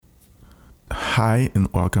Hi,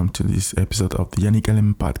 and welcome to this episode of the Yannick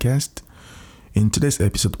LM podcast. In today's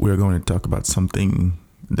episode, we're going to talk about something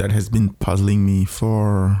that has been puzzling me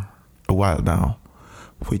for a while now,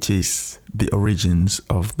 which is the origins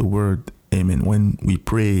of the word amen. When we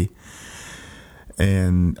pray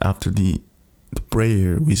and after the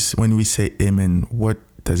prayer, when we say amen, what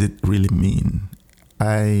does it really mean?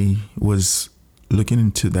 I was looking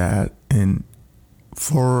into that, and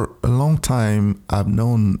for a long time, I've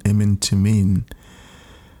known amen to mean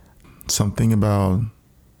something about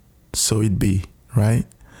so it be, right?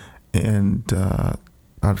 And I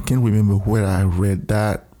can't remember where I read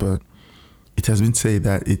that, but it has been said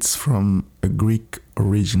that it's from a Greek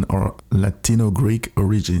origin or Latino Greek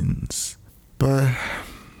origins. But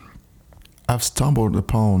I've stumbled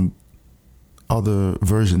upon other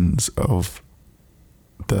versions of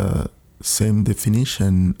the same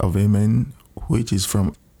definition of amen, which is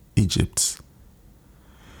from Egypt.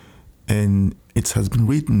 And it has been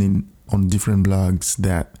written on different blogs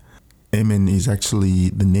that amen is actually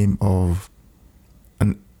the name of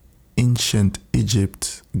an ancient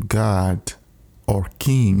Egypt god or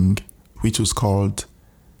king, which was called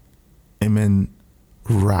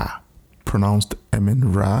Amen-Ra, pronounced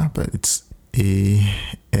Amen-Ra, but it's A-M-U-N,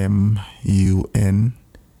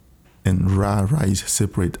 and Ra is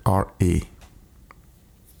separate, R-A.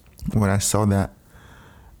 When I saw that,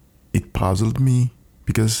 it puzzled me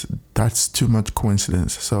because that's too much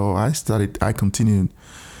coincidence. So I started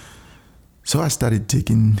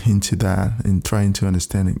digging into that and trying to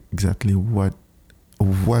understand exactly what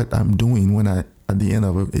I'm doing when at the end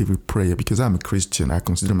of every prayer, because I'm a Christian. I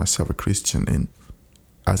consider myself a Christian, and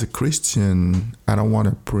as a Christian, I don't want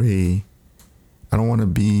to pray. I don't want to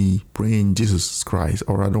be praying Jesus Christ,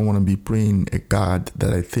 or I don't want to be praying a God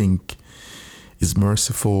that I think is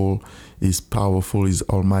merciful, is powerful, is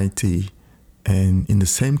almighty. And in the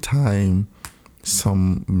same time,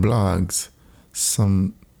 some blogs,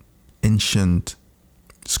 some ancient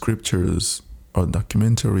scriptures or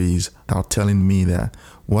documentaries are telling me that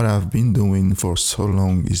what I've been doing for so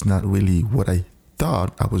long is not really what I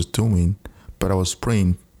thought I was doing, but I was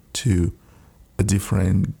praying to a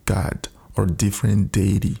different God or different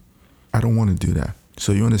deity. I don't want to do that.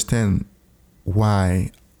 So you understand why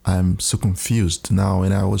I'm so confused now,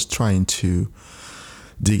 and I was trying to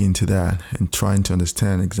dig into that and trying to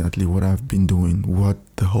understand exactly what I've been doing, what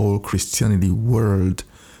the whole Christianity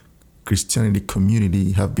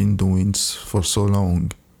community have been doing for so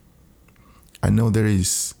long. I know there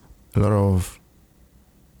is a lot of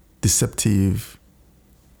deceptive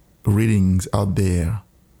readings out there,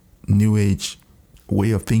 new age way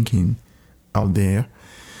of thinking out there,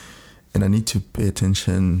 and I need to pay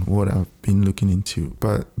attention what I've been looking into.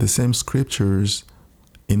 But the same scriptures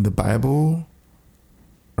in the Bible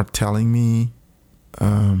are telling me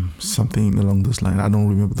something along those lines. I don't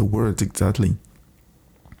remember the words exactly.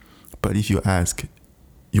 But if you ask,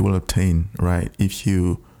 you will obtain, right? If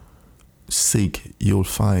you seek, you'll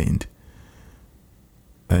find.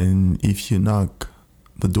 And if you knock,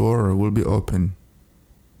 the door will be open.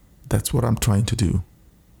 That's what I'm trying to do.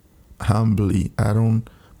 Humbly, I don't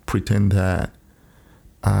pretend that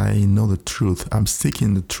I know the truth. I'm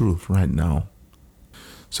seeking the truth right now.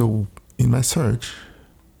 So in my search,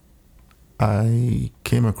 I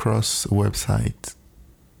came across a website.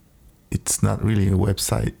 It's not really a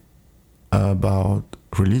website about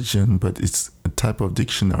religion, but it's a type of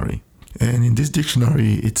dictionary. And in this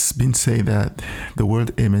dictionary, it's been said that the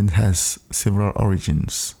word amen has several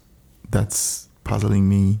origins. That's puzzling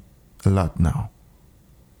me a lot now,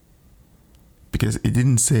 because it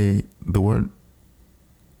didn't say the word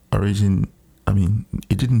origin. I mean,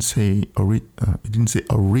 it didn't say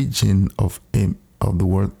origin of the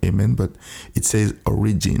word amen, but it says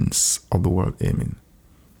origins of the word amen.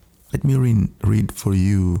 Let me read for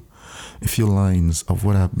you a few lines of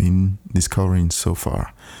what I've been discovering so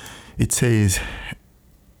far. It says,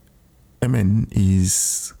 amen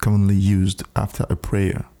is commonly used after a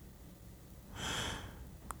prayer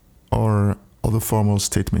or other formal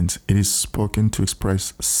statements. It is spoken to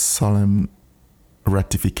express solemn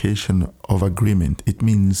ratification of agreement. It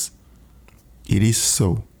means it is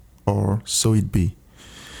so, or so it be.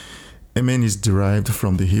 Amen is derived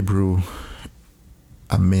from the Hebrew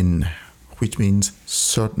amen, which means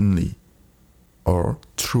certainly or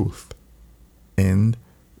truth, and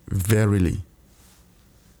verily.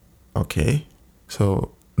 Okay,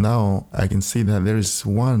 so now I can see that there is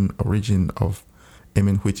one origin of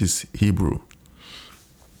amen, which is Hebrew.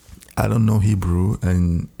 I don't know Hebrew,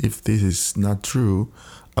 and if this is not true,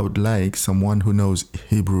 I would like someone who knows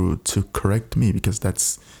Hebrew to correct me, because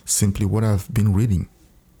that's simply what I've been reading.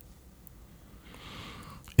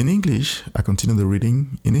 In English, I continue the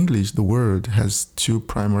reading. In English, the word has two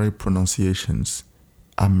primary pronunciations,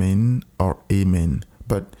 amen or amen,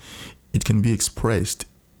 but it can be expressed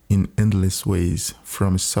in endless ways,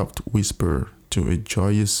 from a soft whisper to a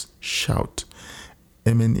joyous shout.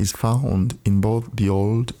 Amen is found in both the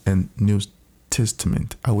Old and New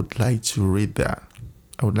Testament. I would like to read that.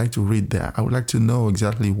 I would like to know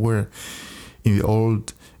exactly where in the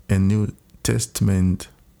Old and New Testament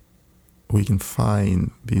we can find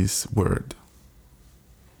this word.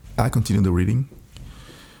 I continue the reading.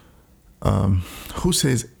 Who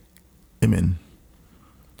says amen?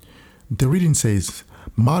 The reading says,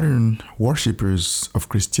 modern worshippers of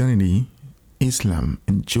Christianity, Islam,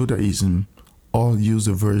 and Judaism all use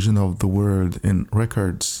a version of the word, and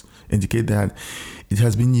records indicate that it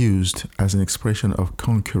has been used as an expression of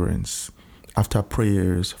concurrence after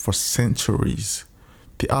prayers for centuries.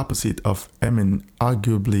 The opposite of amen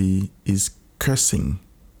arguably is cursing,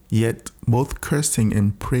 yet both cursing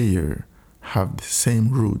and prayer have the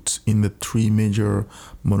same roots in the three major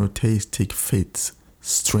monotheistic faiths,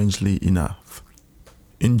 strangely enough.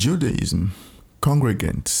 In Judaism,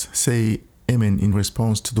 congregants say amen in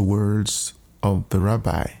response to the words of the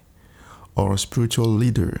rabbi or spiritual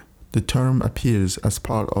leader. The term appears as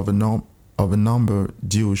part of a number of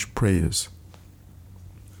Jewish prayers.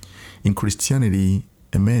 In Christianity,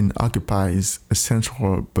 amen occupies a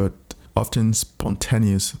central but often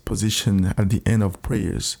spontaneous position at the end of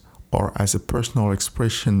prayers, or as a personal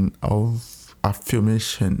expression of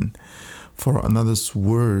affirmation for another's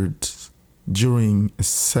words during a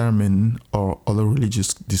sermon or other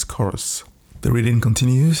religious discourse. The reading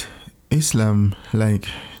continues. Islam, like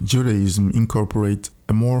Judaism, incorporates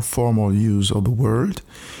a more formal use of the word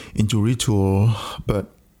into ritual,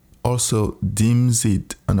 but also deems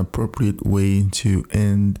it an appropriate way to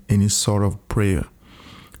end any sort of prayer.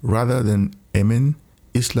 Rather than amen,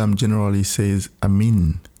 Islam generally says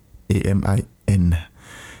amin, A-M-I-N.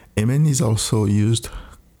 Amen is also used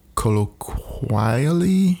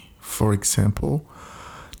colloquially. For example,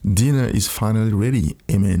 dinner is finally ready,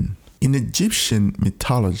 amen. In Egyptian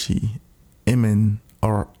mythology, Amen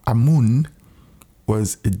or Amun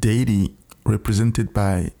was a deity represented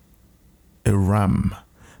by a ram,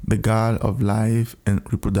 the god of life and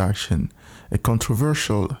reproduction. A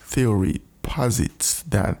controversial theory posits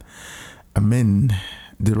that Amen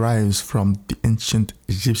derives from the ancient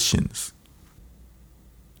Egyptians.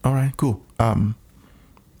 All right, cool.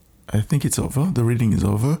 I think it's over. The reading is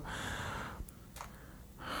over.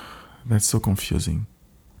 That's so confusing.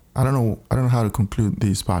 I don't know how to conclude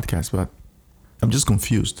this podcast, but I'm just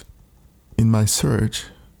confused. In my search,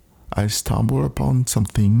 I stumbled upon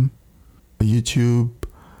something, a YouTube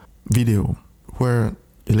video, where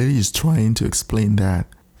a lady is trying to explain that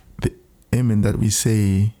the amen that we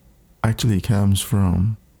say actually comes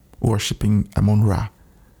from worshipping Amun-Ra.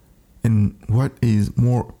 And what is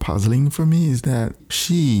more puzzling for me is that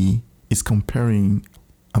she is comparing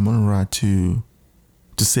Amun-Ra to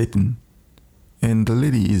Satan. And the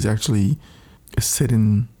lady is actually a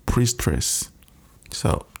Satan priestess.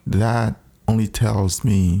 So that only tells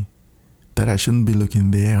me that I shouldn't be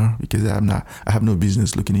looking there, because I have no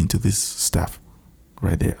business looking into this stuff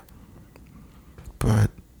right there.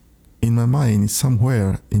 But in my mind,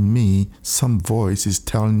 somewhere in me, some voice is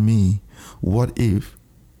telling me, what if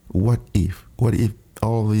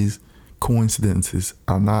all these coincidences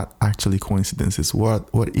are not actually coincidences? What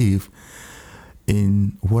if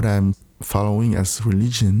in what I'm following as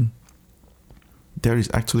religion, there is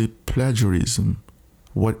actually plagiarism?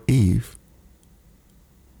 What if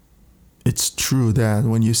it's true that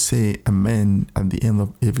when you say amen at the end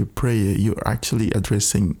of every prayer, you're actually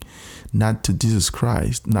addressing not to Jesus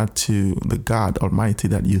Christ, not to the God Almighty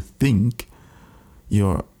that you think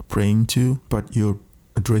you're praying to, but you're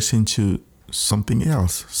addressing to something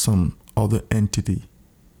else, some other entity?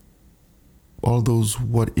 All those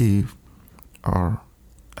what if are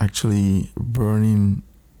actually burning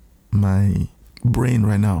my brain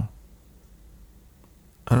right now.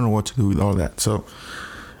 I don't know what to do with all that. So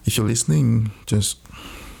if you're listening, just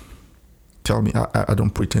tell me. I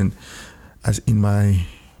don't pretend, as in my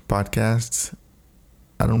podcasts,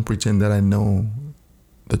 I don't pretend that I know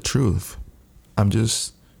the truth. I'm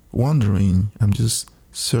just wondering. I'm just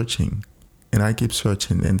searching, and I keep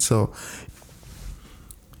searching. And so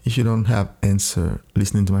if you don't have answer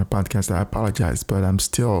listening to my podcast, I apologize, but I'm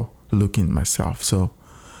still looking myself. So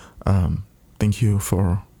thank you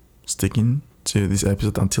for sticking to this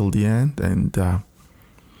episode until the end, and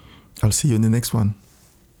I'll see you in the next one.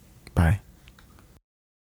 Bye.